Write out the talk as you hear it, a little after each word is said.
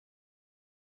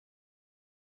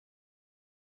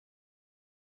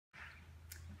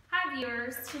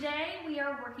viewers, today we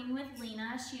are working with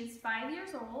Lena. She is 5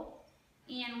 years old,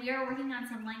 and we are working on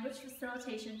some language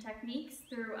facilitation techniques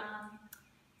through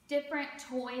different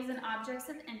toys and objects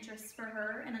of interest for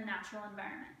her in a natural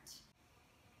environment.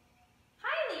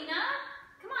 Hi Lena!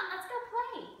 Come on, let's go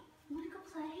play. You want to go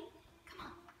play? Come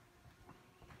on.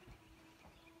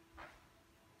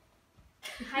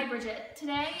 Hi Bridget.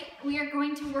 Today we are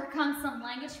going to work on some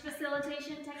language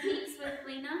facilitation techniques with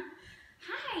Lena.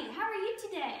 Hi, how are you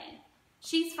today?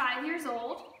 She's 5 years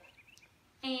old,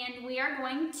 and we are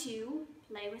going to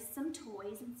play with some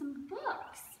toys and some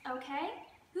books, okay?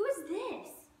 Who is this?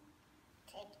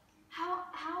 Pink.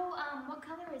 What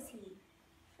color is he?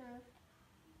 Hmm.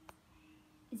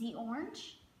 Is he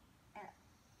orange? No.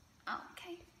 Oh,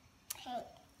 okay. Pink.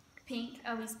 Pink,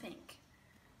 oh, he's pink.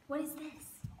 What is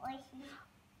this? Horsey.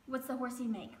 What's the horsey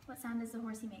make? What sound does the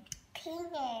horsey make? Pink in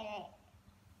it.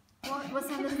 What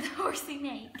sound does the horsey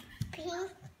make?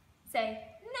 Pink. Say,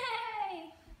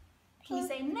 neigh! Can you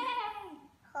say neigh?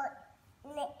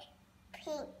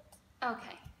 Pink.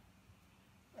 Okay.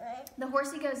 The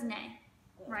horsey goes neigh,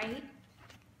 right?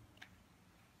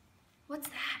 What's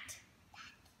that?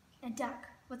 A duck.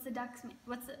 What's the duck's make?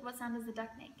 What sound does the duck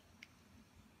make?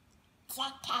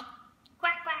 Quack.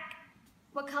 Quack quack.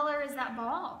 What color is that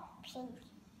ball? Pink.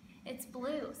 It's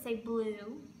blue. Say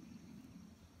blue.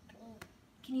 Pink.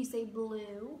 Can you say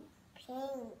blue?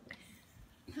 Pink.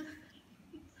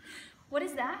 What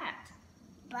is that?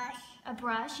 Brush. A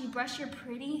brush. You brush your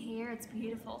pretty hair. It's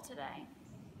beautiful today.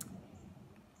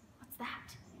 What's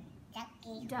that?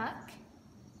 Ducky. Duck.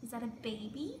 Is that a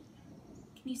baby?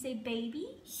 Can you say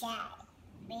baby? Shy.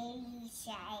 Baby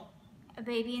shy. A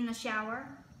baby in the shower,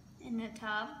 in the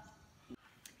tub.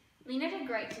 Lena did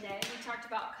great today. We talked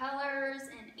about colors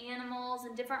and animals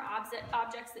and different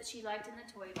objects that she liked in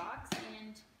the toy box,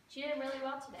 and she did really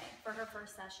well today for her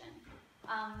first session.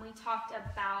 We talked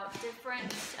about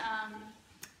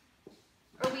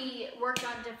we worked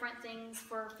on different things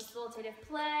for facilitative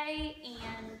play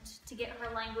and to get her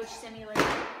language stimulated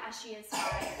as she is 5.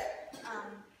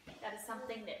 That is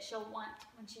something that she'll want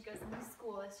when she goes into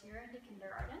school this year into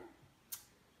kindergarten.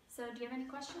 So do you have any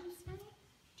questions for me?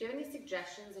 Do you have any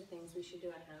suggestions of things we should do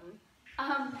at home?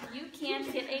 You can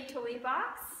get a toy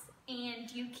box, and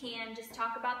you can just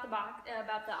talk about the box,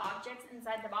 about the objects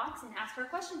inside the box, and ask her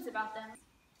questions about them.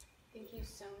 Thank you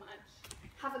so much.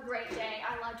 Have a great day.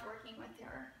 I loved working with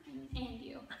her and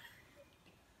you.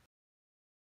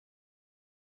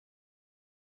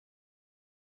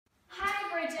 Hi,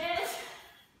 Bridget.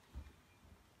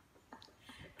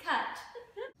 Cut.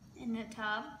 In the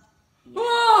tub. Yeah.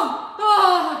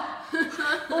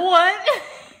 What?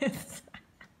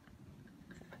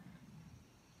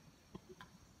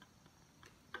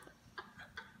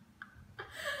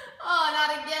 Oh,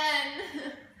 not again.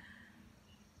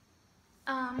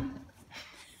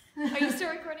 Are you still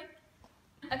recording?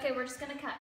 Okay, we're just gonna cut.